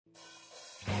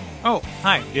Oh,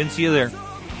 hi. Didn't see you there.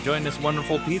 Enjoying this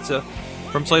wonderful pizza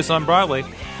from Slice on Broadway.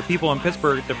 The people in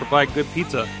Pittsburgh that provide good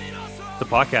pizza to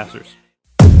podcasters.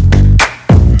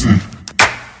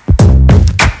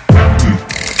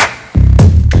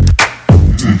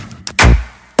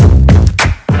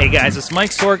 Hey guys, it's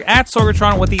Mike Sorg at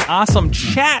Sorgatron with the awesome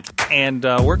chat, and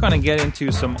we're going to get into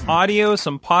some audio,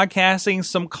 some podcasting,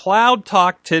 some cloud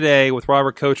talk today with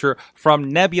Robert Kocher from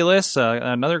Nebulous.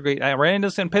 Another great. I ran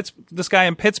into this guy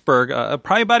in Pittsburgh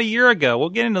probably about a year ago. We'll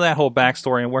get into that whole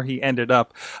backstory and where he ended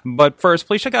up. But first,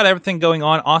 please check out everything going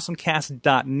on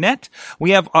awesomecast.net.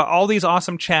 We have all these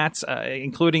awesome chats,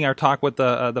 including our talk with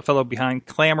the fellow behind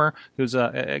Clamor, who's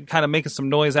kind of making some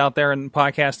noise out there in the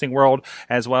podcasting world,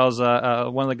 as well as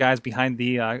one of the guys behind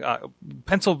the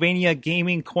Pennsylvania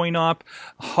Gaming Coin-Op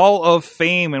Hall of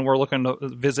Fame, and we're looking to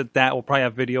visit that. We'll probably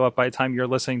have video up by the time you're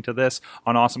listening to this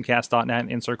on awesomecast.net and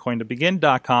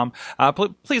insertcointobegin.com.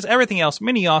 Please, everything else,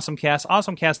 mini Awesomecast,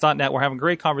 awesomecast.net. We're having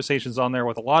great conversations on there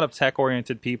with a lot of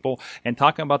tech-oriented people and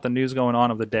talking about the news going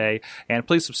on of the day. And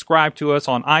please subscribe to us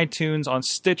on iTunes, on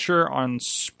Stitcher, on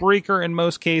Spreaker in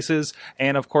most cases,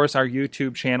 and of course our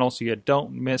YouTube channel so you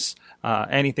don't miss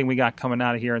anything we got coming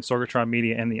out of here in Sorgatron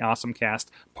Media and the Awesomecast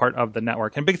part of the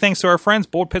network. And big thanks to our friends,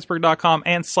 boldpittsburgh.com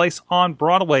and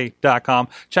sliceonbroadway.com.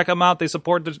 Check them out. They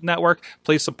support the network.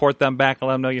 Please support them back and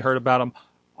let them know you heard about them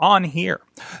on here.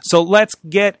 So let's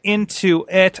get into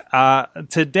it.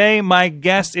 Today, my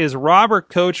guest is Robert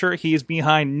Kocher. He's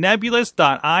behind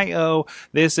Nebulous.io.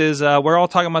 This is, we're all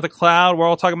talking about the cloud. We're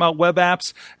all talking about web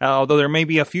apps, although there may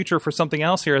be a future for something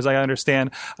else here, as I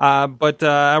understand. But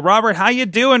Robert, how you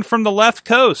doing from the left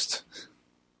coast?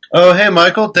 Oh, hey,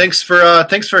 Michael. Thanks for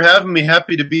having me.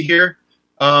 Happy to be here.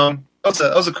 That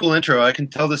was a cool intro. I can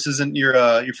tell this isn't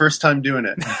your first time doing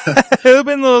it. It's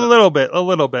been a little bit.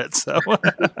 So,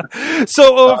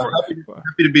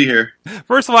 happy to be here.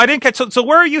 First of all, I didn't catch. So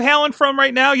where are you hailing from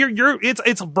right now?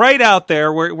 It's bright out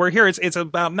there. We're here. It's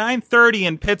about 9:30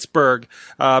 in Pittsburgh,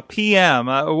 p.m.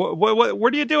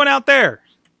 What are you doing out there?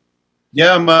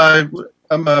 Yeah,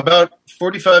 I'm about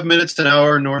 45 minutes to an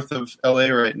hour north of LA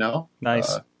right now.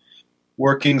 Nice.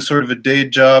 Working sort of a day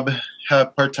job,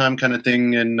 part-time kind of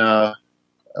thing,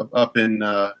 up in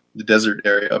the desert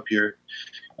area up here.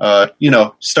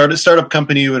 Startup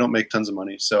company. We don't make tons of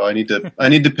money, so I need to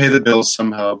pay the bills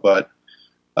somehow. But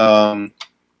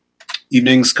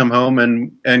evenings come home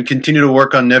and continue to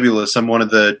work on Nebulous. I'm one of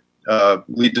the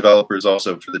lead developers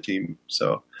also for the team,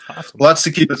 so awesome. Lots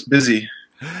to keep us busy.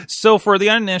 So, for the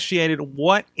uninitiated,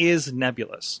 what is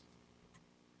Nebulous?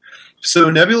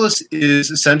 So Nebulous is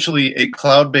essentially a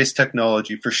cloud-based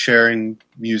technology for sharing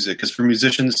music. It's for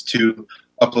musicians to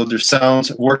upload their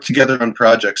sounds, work together on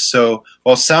projects. So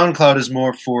while SoundCloud is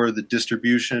more for the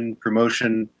distribution,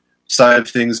 promotion side of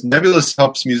things, Nebulous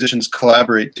helps musicians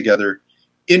collaborate together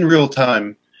in real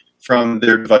time from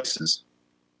their devices.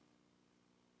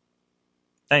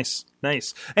 Nice.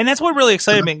 And that's what really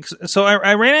excited me. So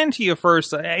I ran into you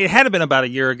first. It had been about a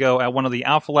year ago at one of the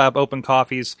Alpha Lab Open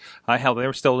Coffees. Hell, they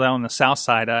were still down on the south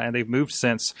side, and they've moved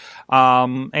since.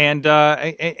 And I'm a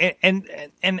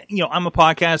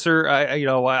podcaster.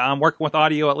 I'm working with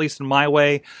audio, at least in my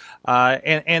way.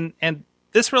 And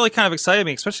this really kind of excited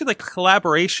me, especially the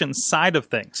collaboration side of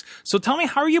things. So tell me,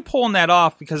 how are you pulling that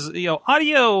off? Because,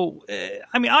 audio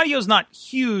is not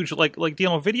huge like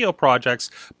dealing with video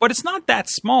projects, but it's not that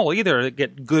small either to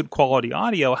get good quality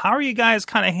audio. How are you guys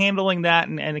kind of handling that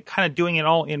and kind of doing it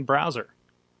all in browser?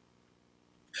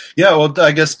 Yeah, well,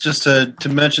 I guess just to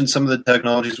mention some of the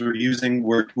technologies we're using,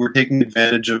 we're taking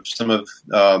advantage of some of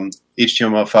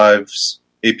HTML5's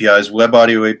APIs. Web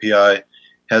Audio API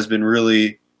has been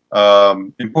really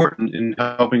important in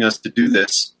helping us to do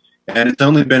this. And it's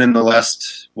only been in the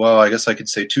last, I guess I could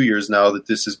say 2 years now that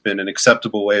this has been an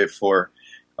acceptable way for,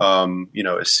 a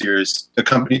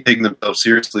company taking themselves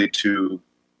seriously to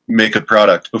make a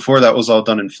product. Before that was all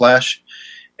done in Flash.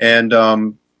 And,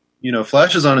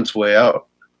 Flash is on its way out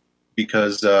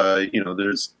because,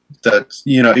 there's that,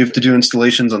 you have to do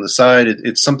installations on the side.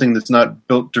 It's something that's not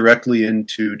built directly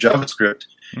into JavaScript.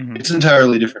 Mm-hmm. It's an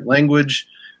entirely different language.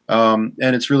 And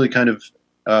it's really kind of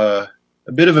a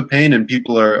bit of a pain, and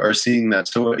people are seeing that.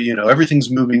 So, everything's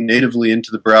moving natively into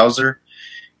the browser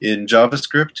in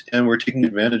JavaScript, and we're taking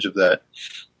advantage of that.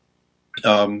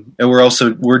 And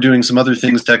we're doing some other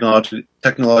things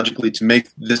technologically to make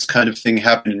this kind of thing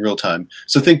happen in real time.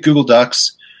 So think Google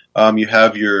Docs. You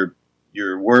have your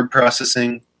word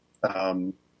processing.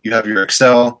 You have your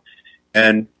Excel.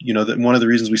 And, one of the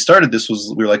reasons we started this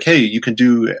was we were like, hey, you can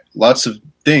do lots of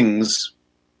things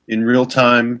in real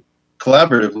time,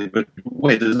 collaboratively, but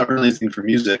wait, there's not really anything for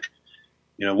music.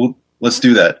 let's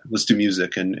do that. Let's do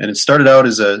music. And it started out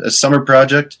as a summer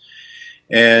project,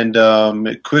 and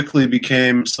it quickly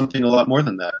became something a lot more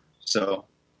than that. So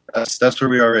that's where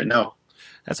we are right now.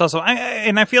 That's awesome.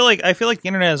 I feel like the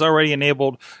internet has already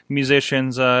enabled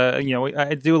musicians. I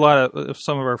do a lot of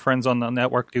some of our friends on the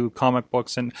network do comic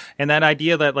books, and that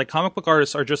idea that like comic book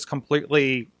artists are just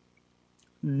completely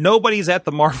nobody's at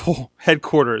the Marvel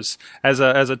headquarters as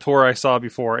a tour I saw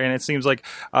before, and it seems like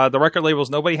the record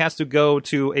labels, nobody has to go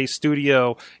to a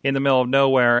studio in the middle of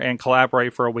nowhere and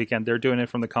collaborate for a weekend. They're doing it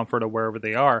from the comfort of wherever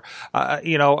they are,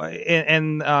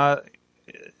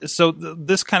 So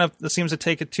this kind of seems to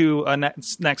take it to a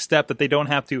next step, that they don't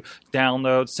have to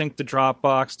download, sync the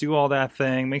Dropbox, do all that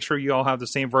thing, make sure you all have the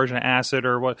same version of Acid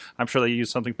or what. I'm sure they use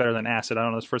something better than Acid. I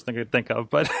don't know, it's the first thing I could think of,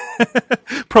 but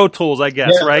Pro Tools, I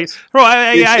guess, right? Go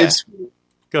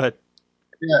ahead.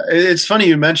 Yeah, it's funny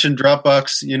you mentioned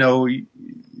Dropbox.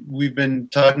 We've been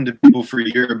talking to people for a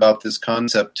year about this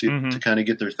concept to kind of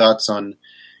get their thoughts on,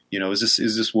 is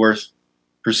this worth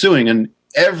pursuing? And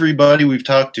everybody we've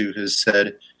talked to has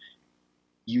said,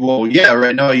 well, yeah,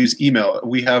 right now I use email.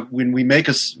 We have when we make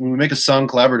a song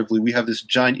collaboratively, we have this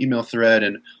giant email thread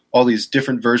and all these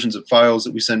different versions of files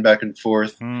that we send back and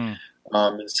forth. And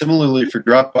similarly for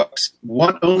Dropbox,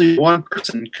 only one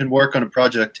person can work on a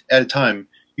project at a time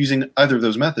using either of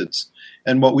those methods.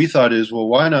 And what we thought is, well,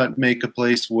 why not make a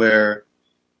place where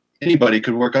anybody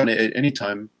could work on it at any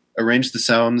time, arrange the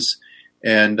sounds,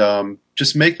 and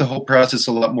just make the whole process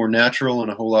a lot more natural and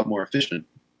a whole lot more efficient.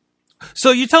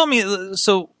 So you tell me,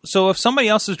 so if somebody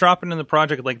else is dropping in the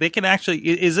project, like they can actually,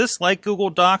 is this like Google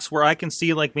Docs where I can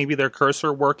see like maybe their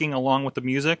cursor working along with the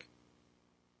music?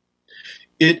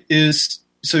 It is,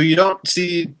 so you don't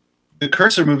see the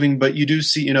cursor moving, but you do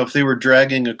see, if they were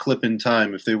dragging a clip in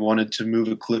time, if they wanted to move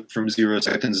a clip from 0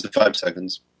 seconds to 5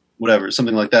 seconds, whatever,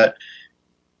 something like that.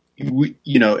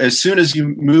 As soon as you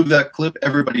move that clip,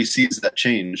 everybody sees that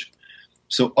change.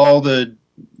 So all the,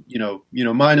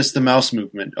 minus the mouse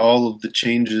movement, all of the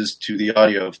changes to the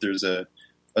audio, if there's a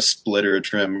split or a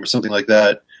trim or something like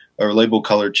that, or a label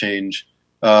color change,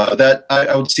 that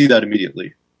I would see that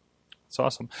immediately. That's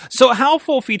awesome. So how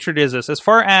full featured is this as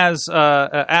far as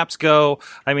apps go?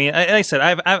 I mean, like I said,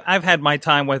 I've had my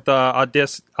time with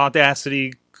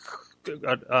Audacity,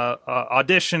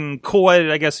 Audition,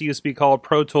 Koid, I guess it used to be called,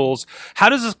 Pro Tools. How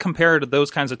does this compare to those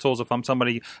kinds of tools if I'm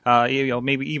somebody,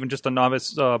 maybe even just a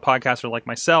novice podcaster like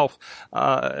myself,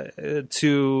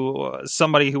 to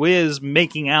somebody who is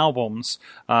making albums,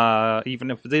 even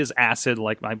if it is Acid,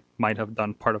 like I might have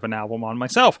done part of an album on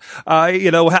myself. How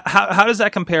does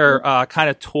that compare kind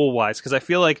of tool-wise? Because I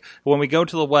feel like when we go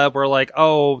to the web, we're like,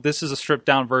 oh, this is a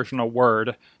stripped-down version of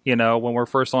Word, when we're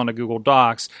first on to Google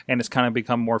Docs, and it's kind of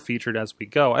become more featured as we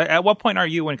go. At what point are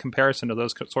you in comparison to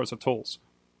those sorts of tools?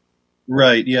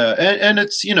 Right, yeah. And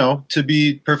it's, to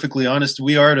be perfectly honest,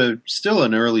 we are still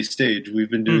an early stage. We've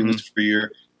been doing this for a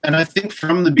year. And I think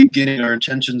from the beginning, our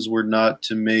intentions were not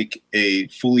to make a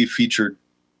fully featured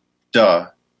DAW.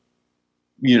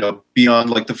 Beyond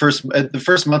like the first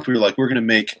month, we were like, we're going to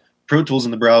make Pro Tools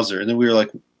in the browser. And then we were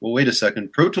like, well, wait a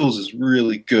second. Pro Tools is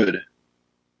really good.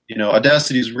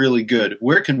 Audacity is really good.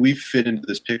 Where can we fit into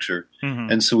this picture?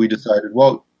 And so we decided,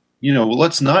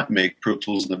 let's not make Pro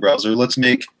Tools in the browser. Let's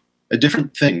make a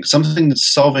different thing, something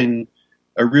that's solving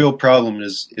a real problem,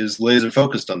 is laser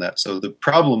focused on that. So the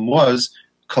problem was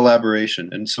collaboration.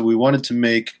 And so we wanted to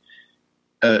make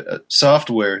a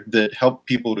software that helped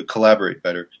people to collaborate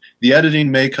better. The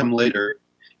editing may come later.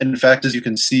 And in fact, as you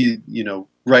can see,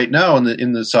 right now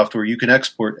in the software, you can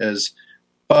export as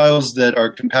files that are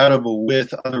compatible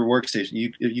with other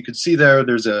workstations. You can see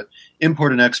there's a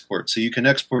import and export. So you can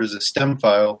export as a stem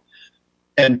file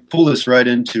and pull this right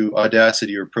into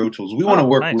Audacity or Pro Tools. We want to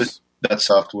work with that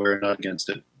software, not against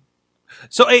it.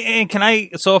 So,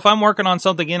 and so if I'm working on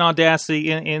something in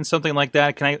Audacity, in something like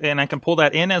that, I can pull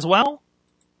that in as well?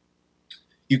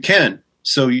 You can.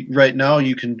 So right now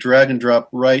you can drag and drop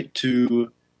right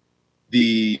to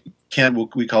the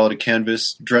we call it a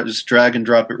canvas, just drag and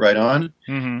drop it right on,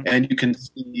 and you can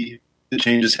see the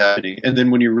changes happening. And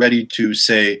then when you're ready to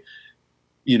say,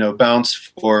 bounce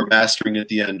for mastering at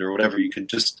the end or whatever, you can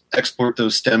just export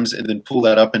those stems and then pull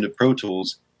that up into Pro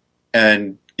Tools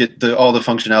and get all the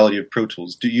functionality of Pro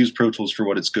Tools. Use Pro Tools for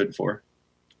what it's good for.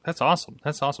 That's awesome.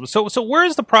 That's awesome. So where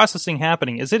is the processing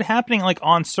happening? Is it happening like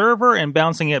on server and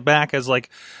bouncing it back as like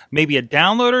maybe a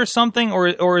download or something,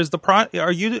 or is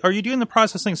are you doing the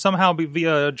processing somehow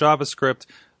via JavaScript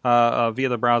via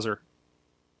the browser?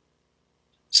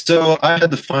 So I had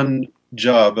the fun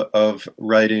job of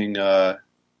writing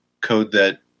code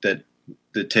that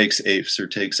that takes AIFs or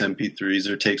takes MP3s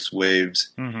or takes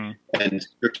waves Mm-hmm. and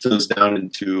strips those down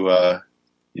into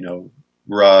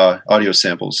raw audio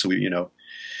samples. So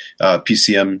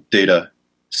PCM data.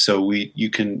 So you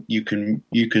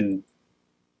can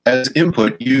as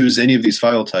input use any of these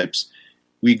file types.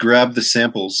 We grab the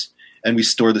samples and we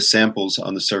store the samples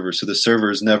on the server. So the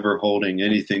server is never holding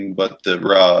anything but the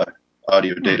raw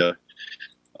audio data.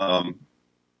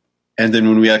 And then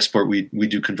when we export, we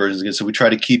do conversions again. So we try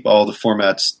to keep all the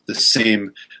formats the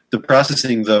same. The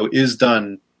processing, though, is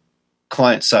done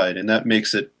client side, and that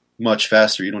makes it much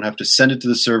faster. You don't have to send it to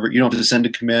the server. You don't have to send a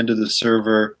command to the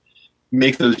server,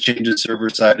 make those changes server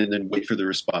side, and then wait for the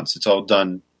response. It's all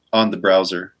done on the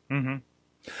browser. Mm-hmm.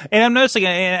 And I'm noticing,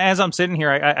 as I'm sitting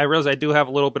here, I realize I do have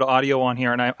a little bit of audio on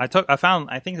here, and I found,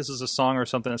 I think this is a song or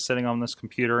something that's sitting on this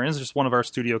computer, and it's just one of our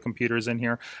studio computers in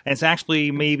here, and it's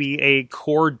actually maybe a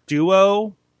Core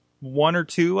Duo 1 or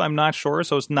 2, I'm not sure,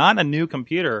 so it's not a new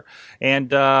computer,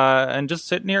 and just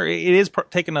sitting here, it is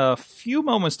taking a few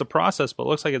moments to process, but it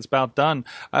looks like it's about done.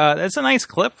 It's a nice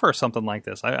clip for something like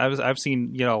this. I've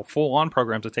seen full-on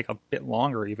programs that take a bit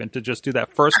longer even to just do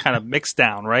that first kind of mix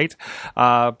down, right?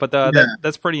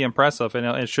 That's pretty impressive, and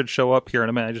it should show up here in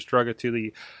a minute. I just drug it to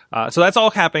the so that's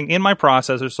all happening in my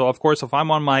processor. So of course, if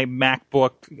I'm on my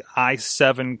MacBook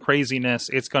i7 craziness,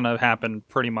 it's going to happen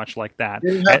pretty much like that.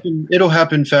 It'll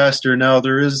happen faster. Now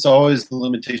there is always the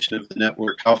limitation of the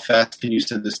network. How fast can you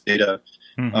send this data?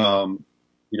 Mm-hmm.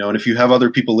 And if you have other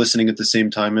people listening at the same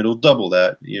time, it'll double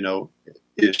that.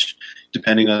 Ish,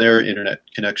 depending on their internet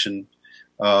connection.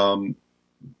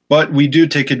 But we do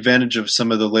take advantage of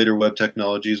some of the later web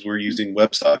technologies. We're using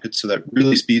WebSockets, so that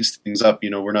really speeds things up.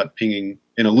 We're not pinging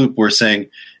in a loop. We're saying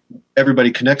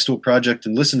everybody connects to a project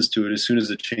and listens to it. As soon as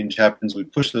a change happens, we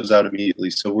push those out immediately.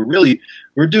 So we're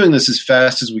doing this as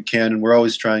fast as we can, and we're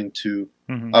always trying to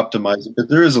optimize it. But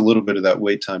there is a little bit of that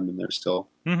wait time in there still.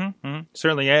 Mm-hmm, mm-hmm.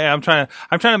 Certainly, yeah. I'm trying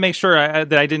to make sure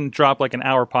that I didn't drop like an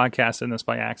hour podcast in this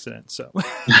by accident. So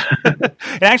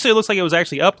it actually looks like it was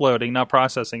actually uploading, not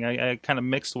processing. I kind of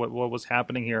mixed what was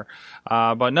happening here,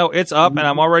 but no, it's up, and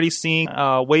I'm already seeing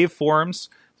waveforms.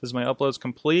 This is my upload's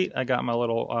complete. I got my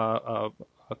little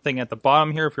thing at the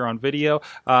bottom here if you're on video.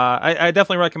 I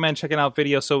definitely recommend checking out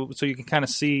video so you can kind of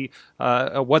see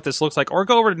what this looks like, or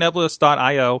go over to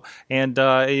nebulous.io and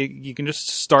you can just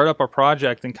start up a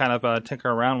project and kind of tinker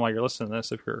around while you're listening to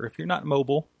this if you're not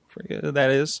mobile.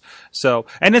 That is so,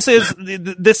 and this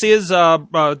is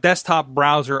desktop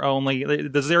browser only.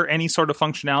 Is there any sort of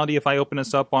functionality if I open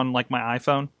this up on like my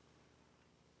iPhone?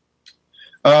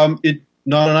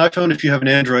 Not an iPhone. If you have an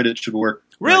Android, it should work.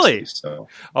 Really? Nicely, so.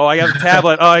 Oh, I got a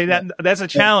tablet. Oh, that's a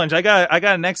challenge. I got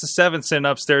a Nexus 7 sitting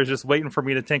upstairs, just waiting for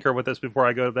me to tinker with this before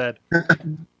I go to bed.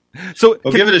 So,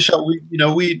 give it a shot.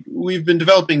 We've been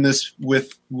developing this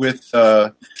with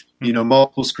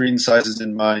multiple screen sizes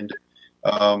in mind.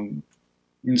 And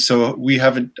so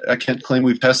I can't claim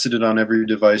we've tested it on every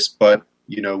device, but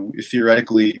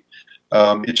theoretically,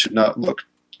 it should not look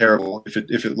terrible if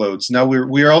it loads. Now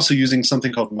we are also using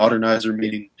something called Modernizer,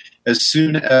 meaning as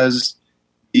soon as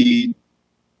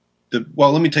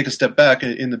let me take a step back.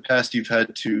 In the past, you've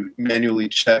had to manually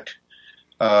check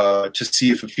to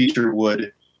see if a feature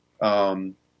would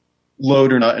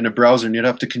load or not in a browser, and you'd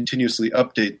have to continuously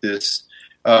update this.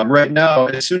 Right now,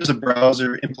 as soon as a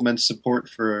browser implements support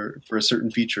for a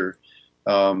certain feature,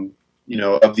 of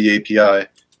the API,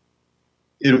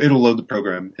 it'll load the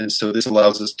program, and so this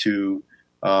allows us to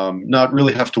not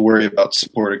really have to worry about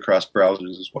support across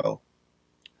browsers as well.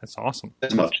 That's awesome.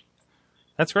 As much.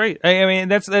 That's great. I mean,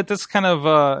 that's kind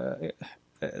of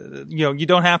you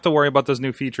don't have to worry about those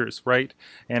new features, right?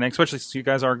 And especially since you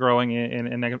guys are growing,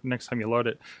 and next time you load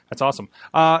it, that's awesome.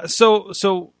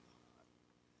 So.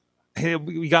 Hey,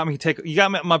 you got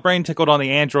my brain tickled on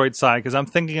the Android side because I'm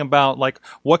thinking about like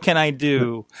what can I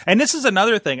do, and this is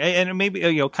another thing, and maybe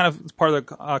kind of part of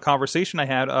the conversation I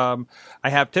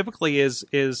have typically is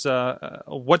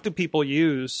what do people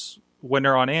use when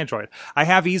they're on Android? I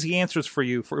have easy answers for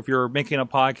you if you're making a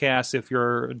podcast, if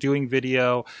you're doing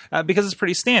video, because it's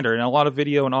pretty standard, and a lot of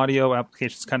video and audio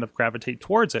applications kind of gravitate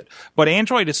towards it. But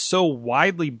Android is so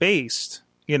widely based,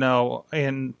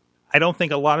 and I don't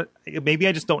think maybe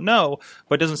I just don't know,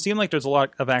 but it doesn't seem like there's a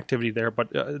lot of activity there. But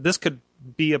this could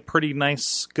be a pretty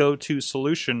nice go-to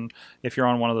solution if you're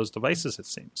on one of those devices, it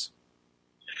seems.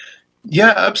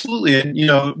 Yeah, absolutely. And,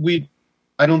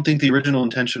 I don't think the original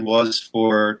intention was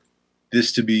for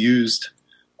this to be used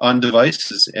on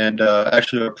devices. And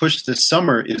actually our push this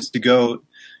summer is to go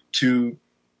to,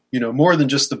 more than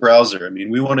just the browser. I mean,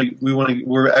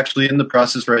 we're actually in the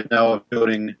process right now of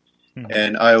building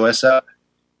an iOS app.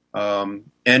 and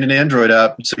an Android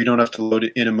app, so you don't have to load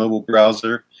it in a mobile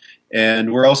browser.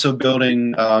 And we're also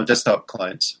building desktop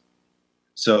clients.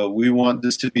 So we want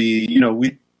this to be,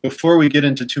 before we get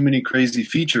into too many crazy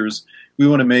features, we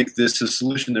want to make this a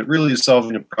solution that really is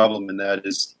solving a problem, and that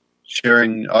is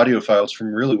sharing audio files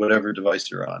from really whatever device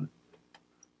you're on.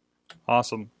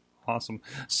 Awesome.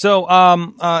 So,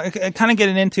 kind of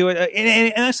getting into it,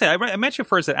 and I said I met you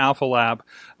first at Alpha Lab.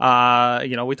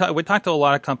 We talked to a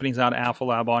lot of companies out at Alpha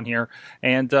Lab on here,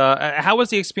 and how was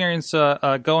the experience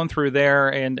going through there?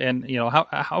 And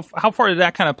how far did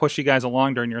that kind of push you guys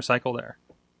along during your cycle there?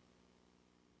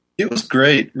 It was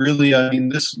great, really. I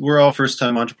mean, we're all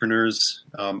first-time entrepreneurs.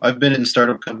 I've been in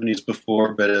startup companies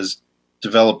before, but as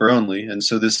developer only, and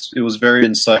so it was very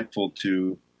insightful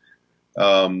to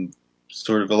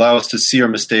sort of allow us to see our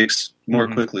mistakes more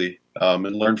quickly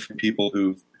and learn from people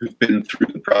who've been through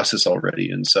the process already.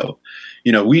 And so,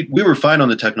 we were fine on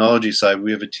the technology side.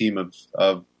 We have a team of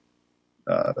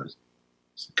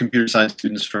computer science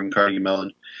students from Carnegie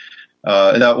Mellon,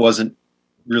 and that wasn't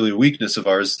really a weakness of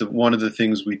ours. One of the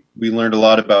things we learned a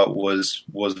lot about was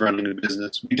running a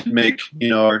business. We did make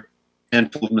our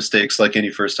handful of mistakes like any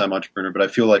first-time entrepreneur, but I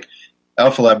feel like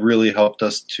Alpha Lab really helped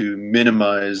us to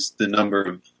minimize the number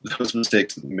of those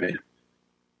mistakes that we made.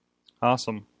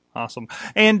 Awesome.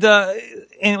 And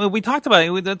we talked about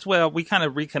it. That's why we kind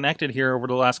of reconnected here over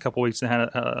the last couple of weeks and had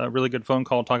a really good phone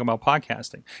call talking about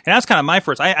podcasting. And that's kind of my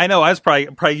first. I know I was probably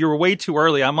you were way too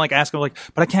early. I'm like asking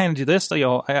but I can't do this. I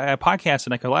podcast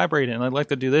and I collaborate and I'd like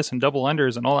to do this and double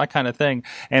unders and all that kind of thing.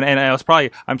 And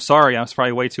I'm sorry, I was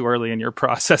probably way too early in your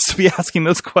process to be asking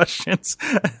those questions.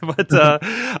 But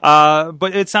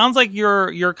it sounds like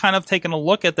you're kind of taking a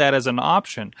look at that as an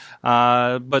option.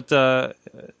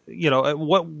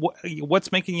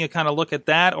 What's making you kind of look at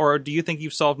that, or do you think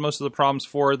you've solved most of the problems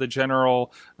for the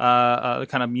general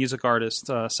kind of music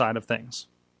artist side of things?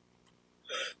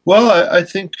 Well, I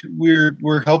think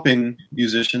we're helping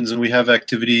musicians, and we have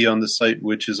activity on the site,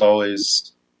 which is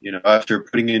always, after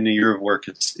putting in a year of work,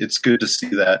 it's good to see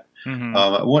that.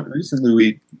 Mm-hmm. Recently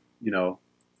we,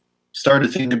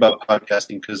 started thinking about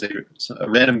podcasting because a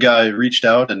random guy reached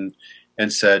out and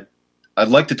said, "I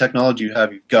like the technology you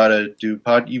have. You've got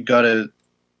to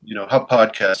help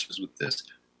podcasters with this.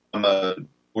 I'm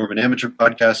more of an amateur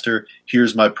podcaster.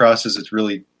 Here's my process. It's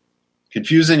really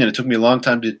confusing, and it took me a long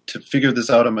time to figure this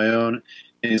out on my own."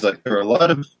 And he's like, "There are a lot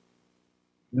of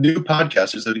new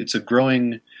podcasters. It's a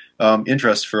growing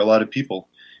interest for a lot of people."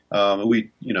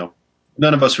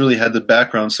 None of us really had the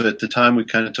background, so at the time we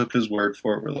kind of took his word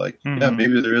for it. We're like, "Yeah,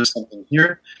 maybe there is something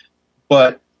here,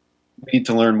 but we need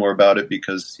to learn more about it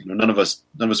because none of us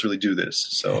really do this.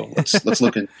 So let's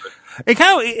look into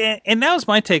it." And that was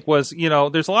my take. Was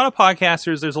there's a lot of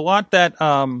podcasters. There's a lot that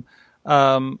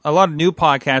a lot of new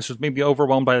podcasters may be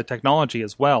overwhelmed by the technology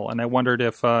as well. And I wondered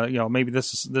if maybe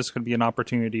this could be an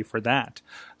opportunity for that.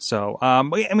 So I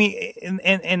mean,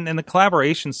 in the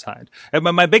collaboration side,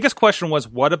 my biggest question was,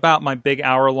 what about my big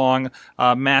hour-long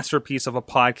masterpiece of a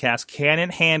podcast? Can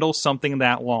it handle something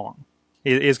that long?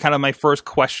 Is kind of my first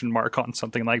question mark on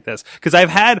something like this, because I've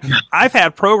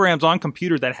had programs on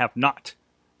computer that have not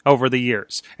over the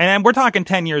years, and we're talking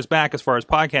 10 years back as far as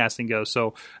podcasting goes.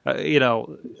 So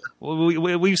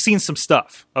we've seen some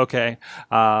stuff, okay,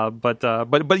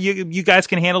 but you guys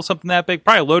can handle something that big.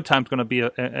 Probably load time's going to be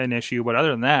an issue, but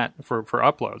other than that, for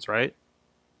uploads, right?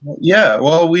 Yeah,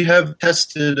 well, we have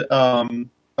tested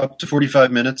up to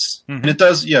 45 minutes. Mm-hmm. And it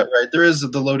does, yeah, right. There is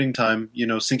the loading time,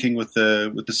 syncing with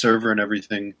the server and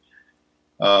everything.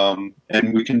 And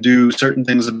we can do certain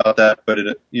things about that, but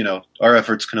our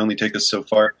efforts can only take us so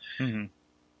far.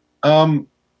 Mm-hmm.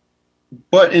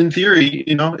 But in theory,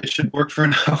 it should work for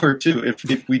an hour too.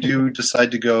 If we do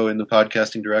decide to go in the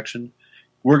podcasting direction,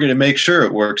 we're going to make sure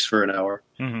it works for an hour.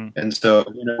 Mm-hmm. And so,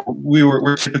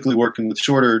 we're typically working with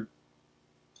shorter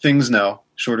things now,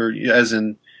 shorter as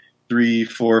in 3,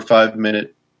 4, 5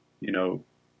 minute,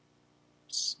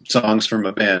 songs from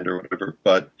a band or whatever.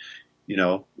 But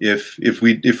if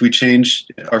we change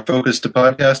our focus to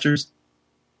podcasters,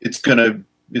 it's gonna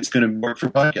work for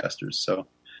podcasters. So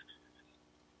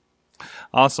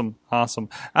awesome.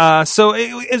 So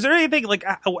is there anything like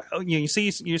you're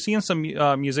seeing some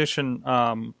musician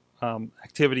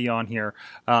activity on here?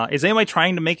 Is anybody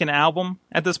trying to make an album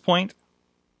at this point?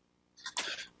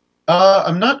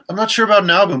 I'm not sure about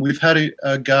an album. We've had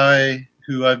a guy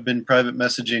who I've been private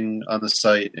messaging on the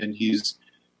site, and he's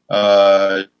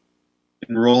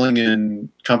enrolling in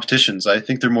competitions. I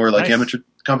think they're more like amateur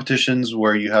competitions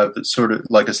where you have sort of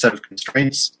like a set of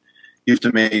constraints. You have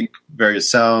to make various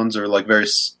sounds or like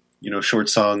various short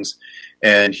songs,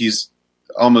 and he's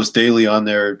almost daily on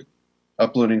there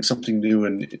uploading something new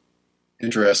and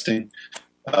interesting.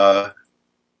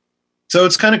 So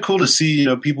it's kind of cool to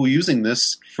see, people using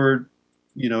this for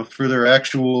their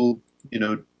actual,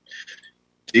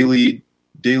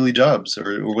 daily jobs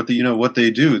or what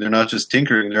they do. They're not just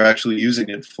tinkering; they're actually using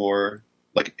it for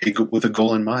with a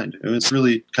goal in mind. And it's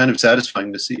really kind of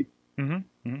satisfying to see.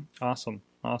 Mm-hmm. Mm-hmm.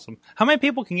 Awesome. How many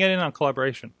people can get in on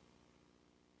collaboration?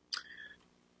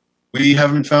 We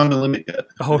haven't found a limit yet.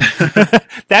 Oh,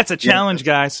 that's a challenge,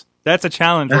 guys. That's a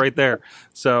challenge right there.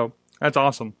 So that's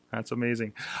awesome. That's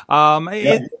amazing. Whoever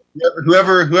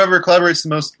collaborates the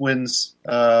most wins.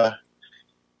 I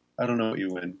don't know what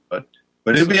you win, but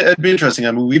it'd be interesting.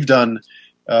 I mean, we've done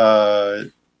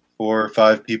 4 or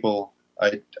 5 people.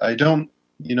 I don't,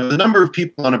 the number of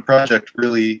people on a project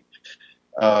really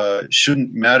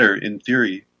shouldn't matter in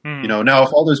theory. Now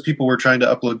if all those people were trying to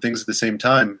upload things at the same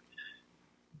time,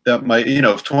 that might,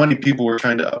 if 20 people were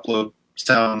trying to upload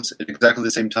sounds at exactly the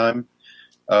same time,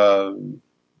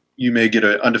 you may get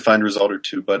an undefined result or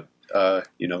two, but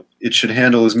it should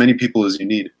handle as many people as you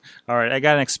need. All right, I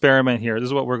got an experiment here. This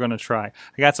is what we're going to try.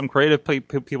 I got some creative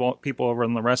people over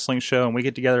on the wrestling show, and we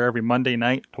get together every Monday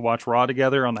night to watch Raw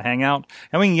together on the Hangout,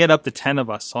 and we can get up to 10 of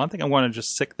us. So I think I want to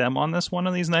just sick them on this one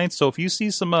of these nights. So if you see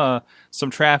some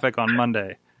traffic on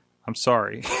Monday, I'm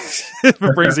sorry if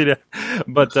it brings you to,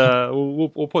 but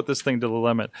we'll put this thing to the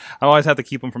limit. I always have to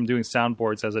keep them from doing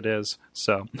soundboards as it is.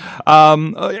 So,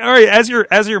 all right, as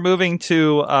you're moving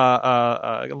to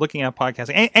looking at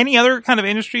podcasting, any other kind of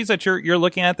industries that you're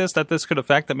looking at that this could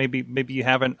affect that maybe you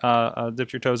haven't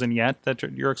dipped your toes in yet that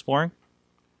you're exploring?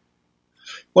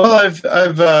 Well, I've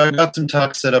got some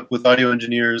talks set up with audio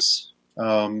engineers.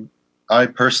 I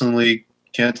personally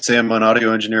can't say I'm an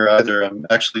audio engineer either. I'm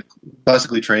actually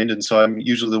classically trained, and so I'm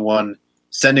usually the one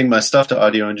sending my stuff to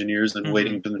audio engineers and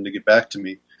waiting for them to get back to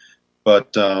me.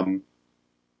 But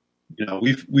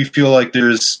we feel like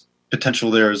there's potential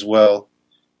there as well,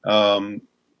 and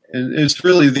it's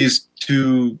really these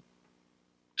 2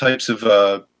 types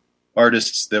of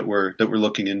artists that we're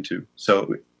looking into.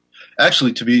 So,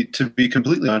 actually, to be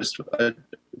completely honest,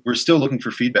 we're still looking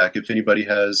for feedback. If anybody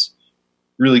has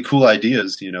really cool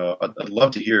ideas, I'd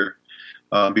love to hear,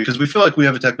 because we feel like we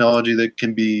have a technology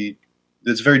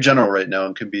that's very general right now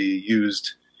and can be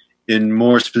used in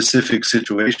more specific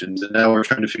situations. And now we're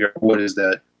trying to figure out what is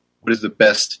the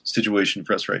best situation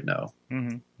for us right now.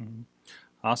 Mm-hmm. Mm-hmm.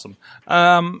 Awesome.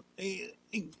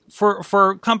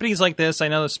 For companies like this, I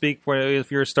know to speak for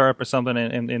if you're a startup or something,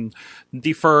 and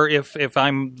defer if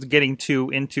I'm getting too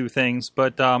into things.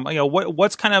 But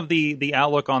what's kind of the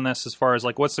outlook on this as far as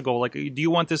what's the goal? Do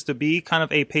you want this to be kind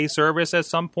of a pay service at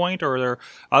some point, or are there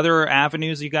other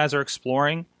avenues you guys are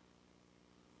exploring?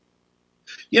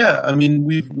 Yeah, I mean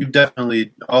we've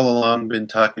definitely all along been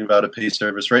talking about a pay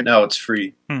service. Right now it's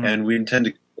free, and we intend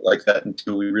to keep it like that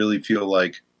until we really feel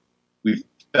like we've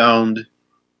found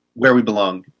where we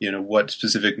belong, what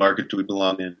specific market do we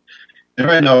belong in? And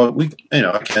right now,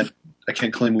 I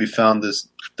can't claim we found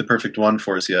the perfect one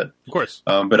for us yet. Of course,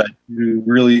 but I do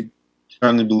really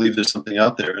strongly believe there's something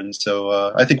out there, and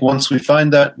so I think once we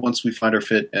find our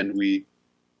fit, and we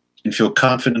can feel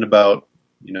confident about,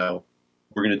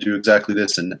 we're going to do exactly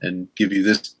this and give you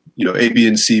this, A, B,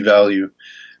 and C value.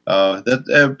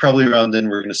 That probably around then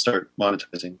we're going to start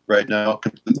monetizing. Right now,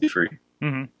 completely free.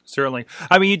 Mm-hmm. Certainly.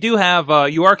 I mean, you do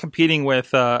have you are competing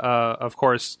with, of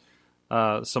course,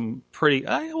 some pretty.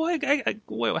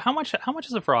 How much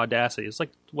is it for Audacity? It's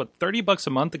like what, $30 a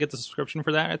month to get the subscription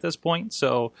for that at this point.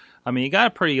 So I mean, you got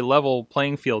a pretty level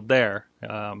playing field there.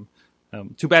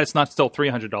 Too bad it's not still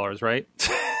 $300, right?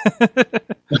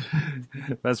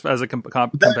 as a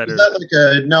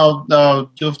competitor. No,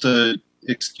 you'll have to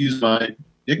excuse my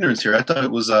ignorance here. I thought it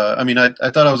was. I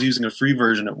thought I was using a free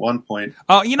version at one point.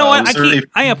 Oh, you know what?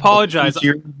 I apologize.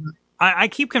 I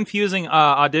keep confusing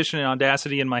Audition and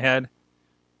Audacity in my head.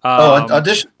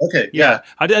 Audition. Okay, yeah.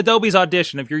 Adobe's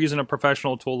Audition. If you're using a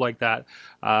professional tool like that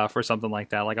for something like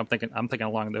that, I'm thinking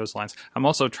along those lines. I'm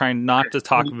also trying not to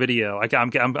talk video.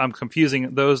 I'm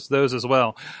confusing those as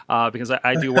well because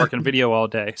I do work in video all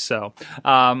day. So,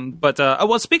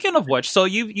 well, speaking of which, so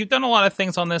you've done a lot of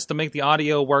things on this to make the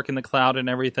audio work in the cloud and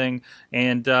everything,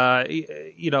 and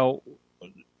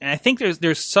and I think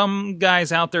there's some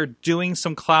guys out there doing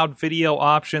some cloud video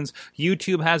options.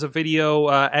 YouTube has a video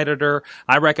editor.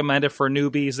 I recommend it for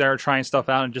newbies that are trying stuff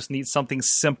out and just need something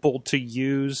simple to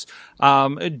use.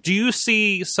 Do you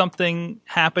see something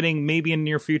happening maybe in the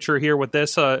near future here with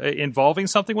this involving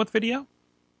something with video?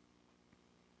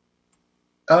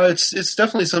 It's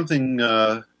definitely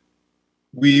something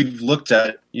we've looked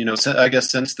at, I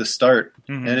guess since the start,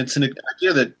 and it's an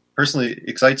idea that personally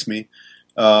excites me.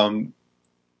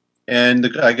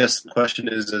 And I guess the question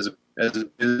is, as a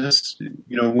business,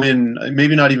 when,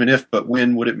 maybe not even if, but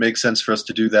when would it make sense for us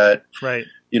to do that? Right.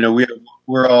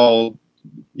 We're all,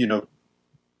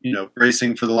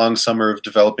 racing for the long summer of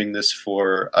developing this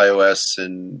for iOS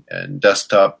and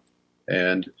desktop,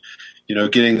 and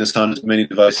getting this on as many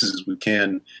devices as we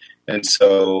can. And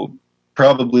so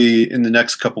probably in the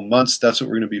next couple months, that's what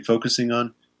we're going to be focusing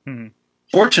on. Mm-hmm.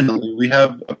 Fortunately, we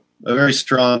have a very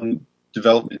strong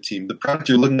development team. The product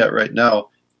you're looking at right now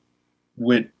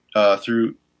went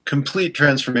through complete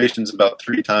transformations about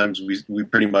 3 times. We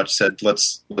pretty much said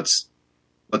let's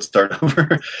start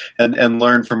over and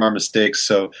learn from our mistakes.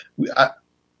 So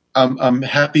I'm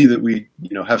happy that we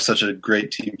have such a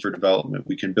great team for development.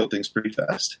 We can build things pretty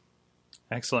fast.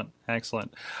 Excellent.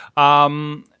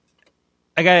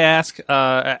 I gotta ask,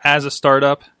 as a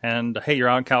startup, and hey, you're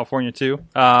out in California too.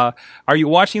 Are you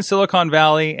watching Silicon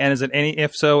Valley? And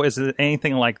if so, is it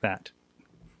anything like that?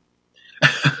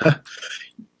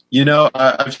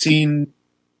 I've seen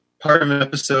part of an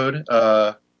episode.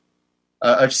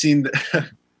 I've seen the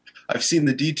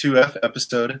D2F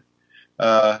episode.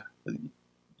 For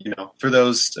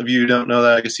those of you who don't know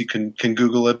that, I guess you can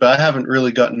Google it. But I haven't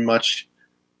really gotten much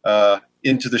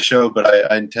into the show, but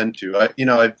I intend to.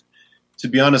 To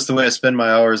be honest, the way I spend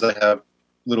my hours, I have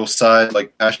little side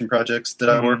passion projects that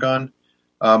I work on.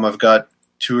 I've got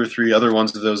 2 or 3 other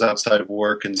ones of those outside of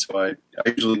work, and so I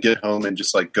usually get home and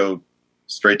just go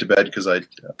straight to bed because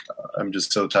I'm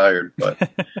just so tired. But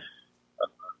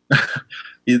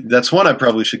that's one I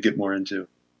probably should get more into.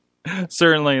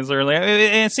 Certainly.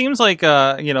 It seems like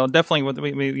definitely with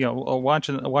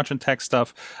watching tech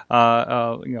stuff.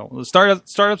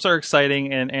 Startups are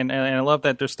exciting, and I love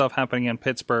that there's stuff happening in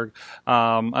Pittsburgh.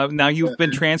 Now you've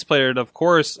been transplanted, of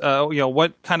course.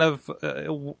 What kind of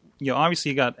obviously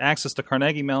you got access to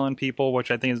Carnegie Mellon people, which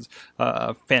I think is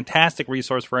a fantastic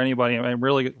resource for anybody, and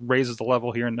really raises the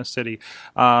level here in the city.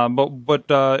 What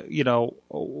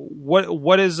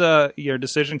is your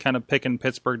decision kind of picking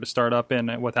Pittsburgh to start up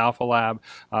in with Alpha Lab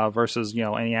versus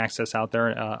any access out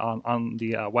there on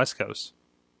the West Coast?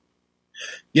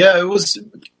 Yeah, it was,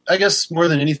 I guess, more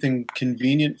than anything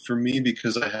convenient for me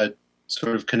because I had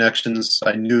sort of connections.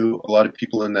 I knew a lot of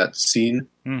people in that scene.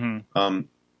 Mm-hmm.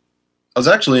 I was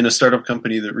actually in a startup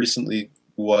company that recently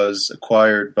was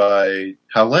acquired by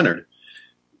Hal Leonard.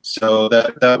 So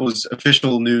that was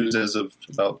official news as of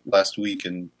about last week,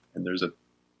 and there's that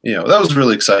was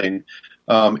really exciting.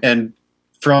 And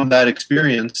from that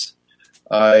experience,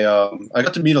 I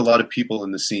got to meet a lot of people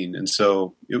in the scene, and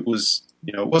so it was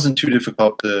it wasn't too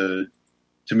difficult to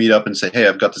meet up and say, hey,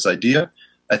 I've got this idea.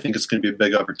 I think it's going to be a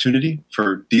big opportunity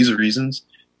for these reasons.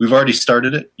 We've already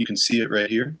started it. You can see it right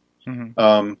here.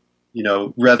 Mm-hmm.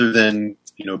 Rather than,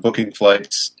 booking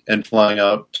flights and flying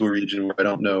out to a region where I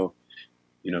don't know,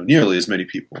 nearly as many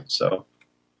people. So.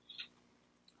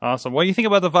 Awesome. What do you think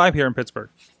about the vibe here in Pittsburgh?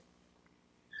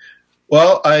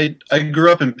 Well, I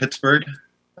grew up in Pittsburgh.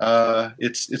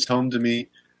 It's home to me.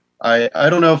 I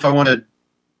don't know if I want to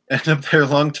end up there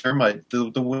long term.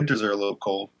 The winters are a little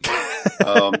cold.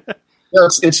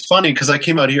 It's funny because I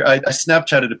came out here. I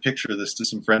Snapchatted a picture of this to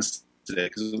some friends today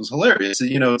because it was hilarious.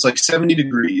 It's 70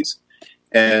 degrees,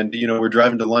 and we're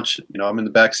driving to lunch. I'm in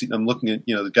the back seat and I'm looking at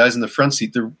the guys in the front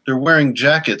seat. They're wearing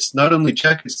jackets, not only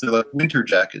jackets, they're like winter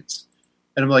jackets,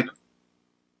 and I'm like,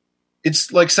 it's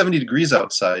 70 degrees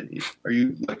outside. Are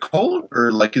you cold or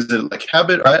is it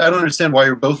habit? I don't understand why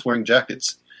you're both wearing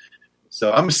jackets.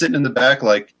 So I'm sitting in the back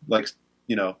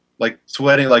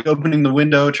sweating, opening the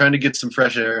window, trying to get some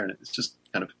fresh air, and it's just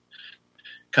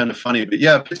kind of funny. But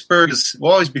yeah, Pittsburgh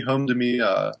will always be home to me.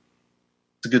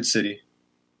 It's a good city.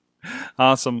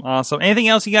 Awesome. Anything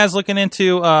else you guys looking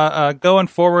into going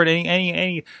forward?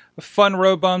 Any fun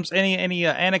road bumps? Any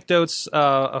anecdotes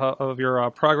of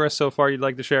your progress so far you'd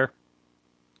like to share?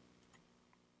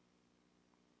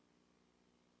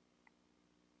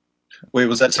 Wait,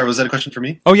 was that a question for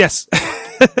me? Oh yes.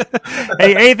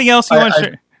 Hey, anything else you want to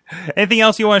share? Anything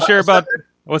else you want to share about?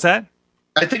 What's that?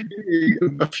 I think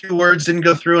a few words didn't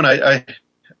go through, and I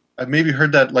maybe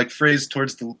heard that phrase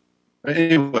towards the.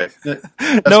 Anyway,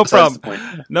 no problem.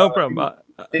 No problem.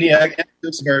 Any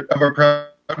anecdotes of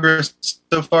our progress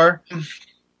so far?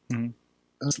 Mm-hmm.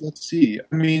 Let's see.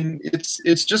 I mean,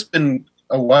 it's just been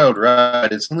a wild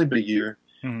ride. It's only been a year.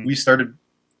 Mm-hmm. We started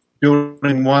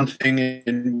building one thing,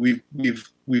 and we've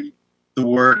the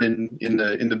word in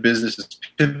the business is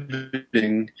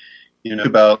pivoting.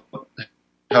 About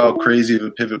how crazy of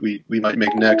a pivot we might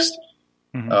make next.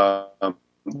 Mm-hmm.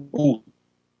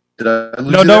 Did I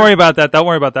lose No, don't worry about that. Don't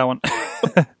worry about that one.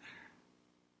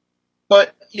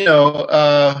 But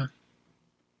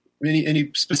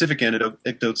any specific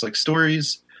anecdotes like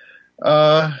stories?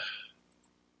 Trying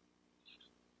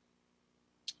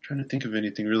to think of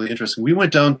anything really interesting. We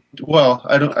went down. Well,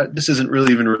 this isn't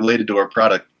really even related to our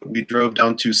product. We drove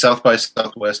down to South by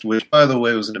Southwest, which, by the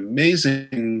way, was an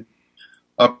amazing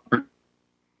opportunity.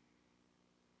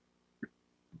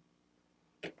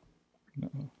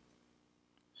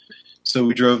 So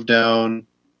we drove down.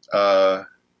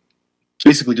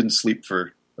 Basically, didn't sleep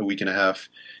for a week and a half.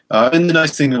 And the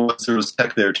nice thing was there was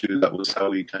tech there too. That was how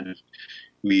we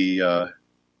we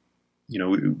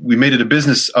made it a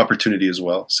business opportunity as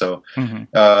well. So, and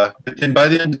by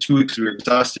the end of 2 weeks, we were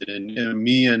exhausted. And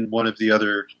me and one of the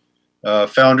other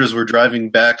founders were driving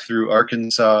back through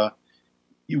Arkansas.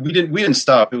 We didn't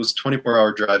stop. It was a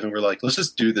 24-hour drive, and we're like, let's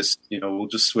just do this. We'll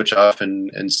just switch off,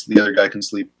 and the other guy can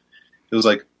sleep. It was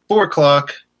like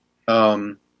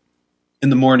 4:00 in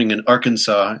the morning in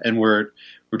Arkansas, and we're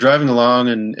driving along,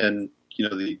 and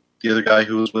the other guy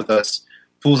who was with us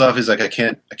pulls off. He's like, I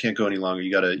can't go any longer.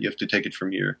 You have to take it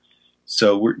from here.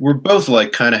 So we're both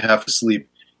like kind of half asleep.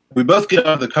 We both get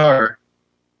out of the car,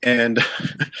 and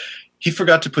he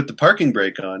forgot to put the parking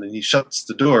brake on, and he shuts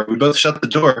the door. We both shut the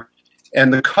door,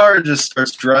 and the car just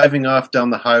starts driving off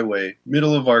down the highway,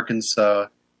 middle of Arkansas,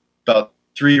 about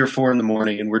 3 or 4 in the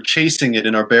morning, and we're chasing it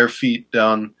in our bare feet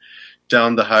down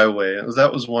the highway.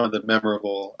 That was one of the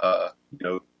memorable,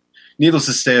 needless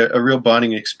to say, a real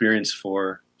bonding experience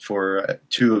for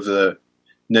two of the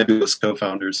Nebulous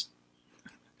co-founders.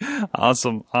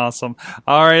 Awesome.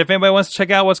 All right, if anybody wants to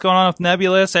check out what's going on with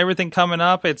Nebulous, everything coming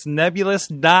up, it's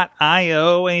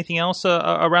nebulous.io. Anything else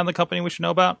around the company we should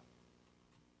know about?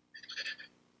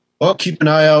 Well, keep an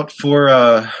eye out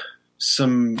for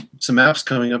some apps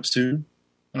coming up soon.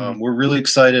 We're really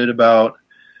excited about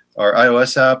our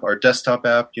iOS app, our desktop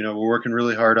app. We're working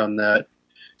really hard on that.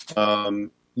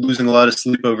 Losing a lot of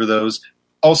sleep over those.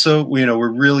 Also, we're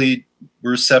really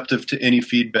receptive to any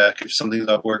feedback. If something's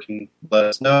not working, let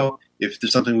us know. If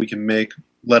there's something we can make,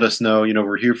 let us know.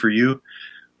 We're here for you.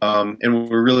 And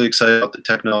we're really excited about the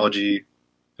technology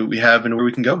that we have and where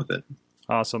we can go with it.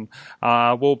 Awesome.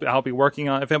 I'll be working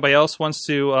on. If anybody else wants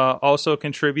to also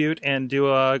contribute and do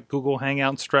a Google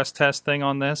Hangout stress test thing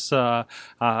on this,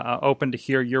 open to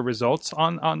hear your results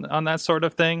on that sort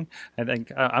of thing. I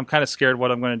think I'm kind of scared what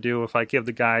I'm going to do if I give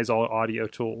the guys all audio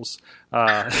tools.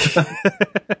 There's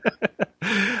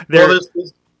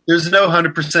no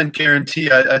 100% guarantee.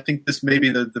 I think this may be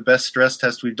the best stress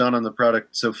test we've done on the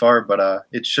product so far, but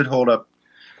it should hold up.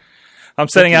 I'm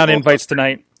sending out invites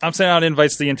tonight. I'm sending out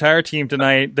invites to the entire team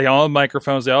tonight. They all have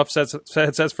microphones. They all have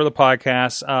headsets for the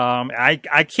podcast. I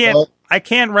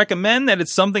can't recommend that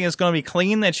it's something that's going to be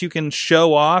clean that you can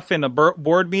show off in a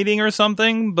board meeting or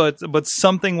something, but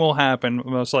something will happen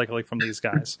most likely from these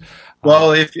guys.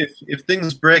 Well, if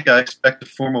things break, I expect a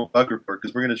formal bug report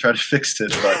because we're going to try to fix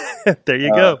it. But there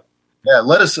you go. Yeah,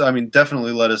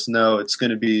 definitely let us know. It's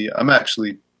going to be. I'm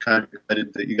actually kind of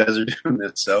excited that you guys are doing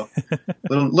this. So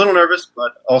little nervous,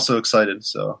 but also excited.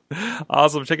 So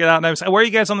awesome. Check it out. Where are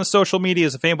you guys on the social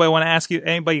medias? If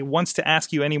anybody wants to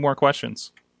ask you any more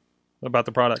questions about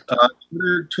the product.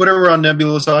 Twitter, we're on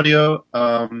Nebulous Audio.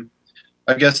 I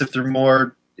guess if they're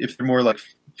more like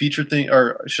feature thing,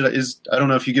 or I don't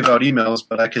know if you give out emails,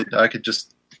 but I could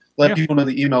just let people know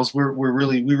the emails. We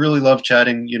really love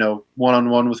chatting,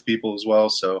 one-on-one with people as well.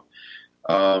 So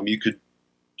you could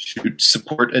shoot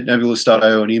support at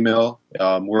nebulous.io an email.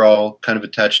 We're all kind of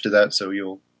attached to that, so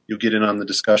you'll get in on the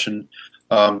discussion.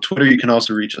 Twitter, you can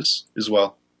also reach us as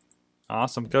well.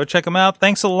 Awesome. Go check them out.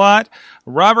 Thanks a lot.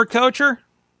 Robert Kocher,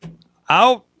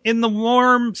 out in the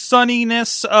warm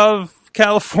sunniness of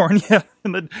California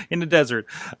in the desert.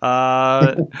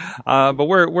 But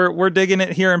we're digging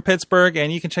it here in Pittsburgh,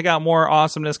 and you can check out more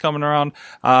awesomeness coming around.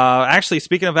 Actually,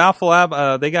 speaking of Alpha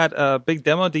Lab, they got a big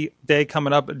demo day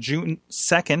coming up June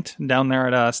 2nd down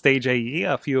there at Stage AE.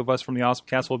 A few of us from the Awesome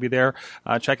Cast will be there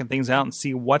checking things out and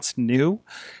see what's new.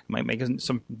 Might make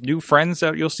some new friends.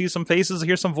 You'll see some faces,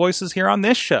 hear some voices here on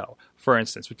this show. For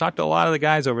instance, we've talked to a lot of the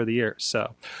guys over the years.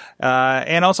 So,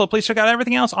 and also please check out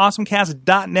everything else,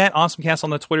 awesomecast.net, awesomecast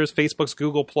on the Twitters, Facebooks,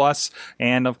 Google+,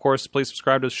 and of course, please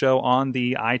subscribe to the show on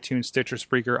the iTunes, Stitcher,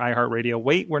 Spreaker, iHeartRadio.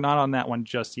 Wait, we're not on that one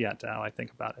just yet, now I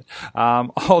think about it.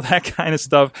 All that kind of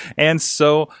stuff, and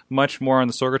so much more on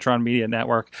the Sorgatron Media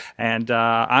Network. And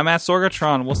I'm at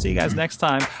Sorgatron. We'll see you guys next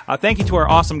time. Thank you to our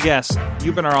awesome guests.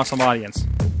 You've been our awesome audience.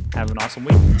 Have an awesome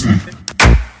week.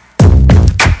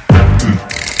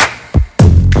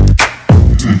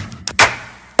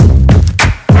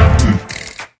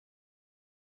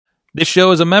 This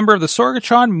show is a member of the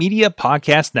Sorgatron Media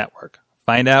Podcast Network.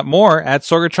 Find out more at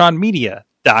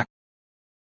sorgatronmedia.com.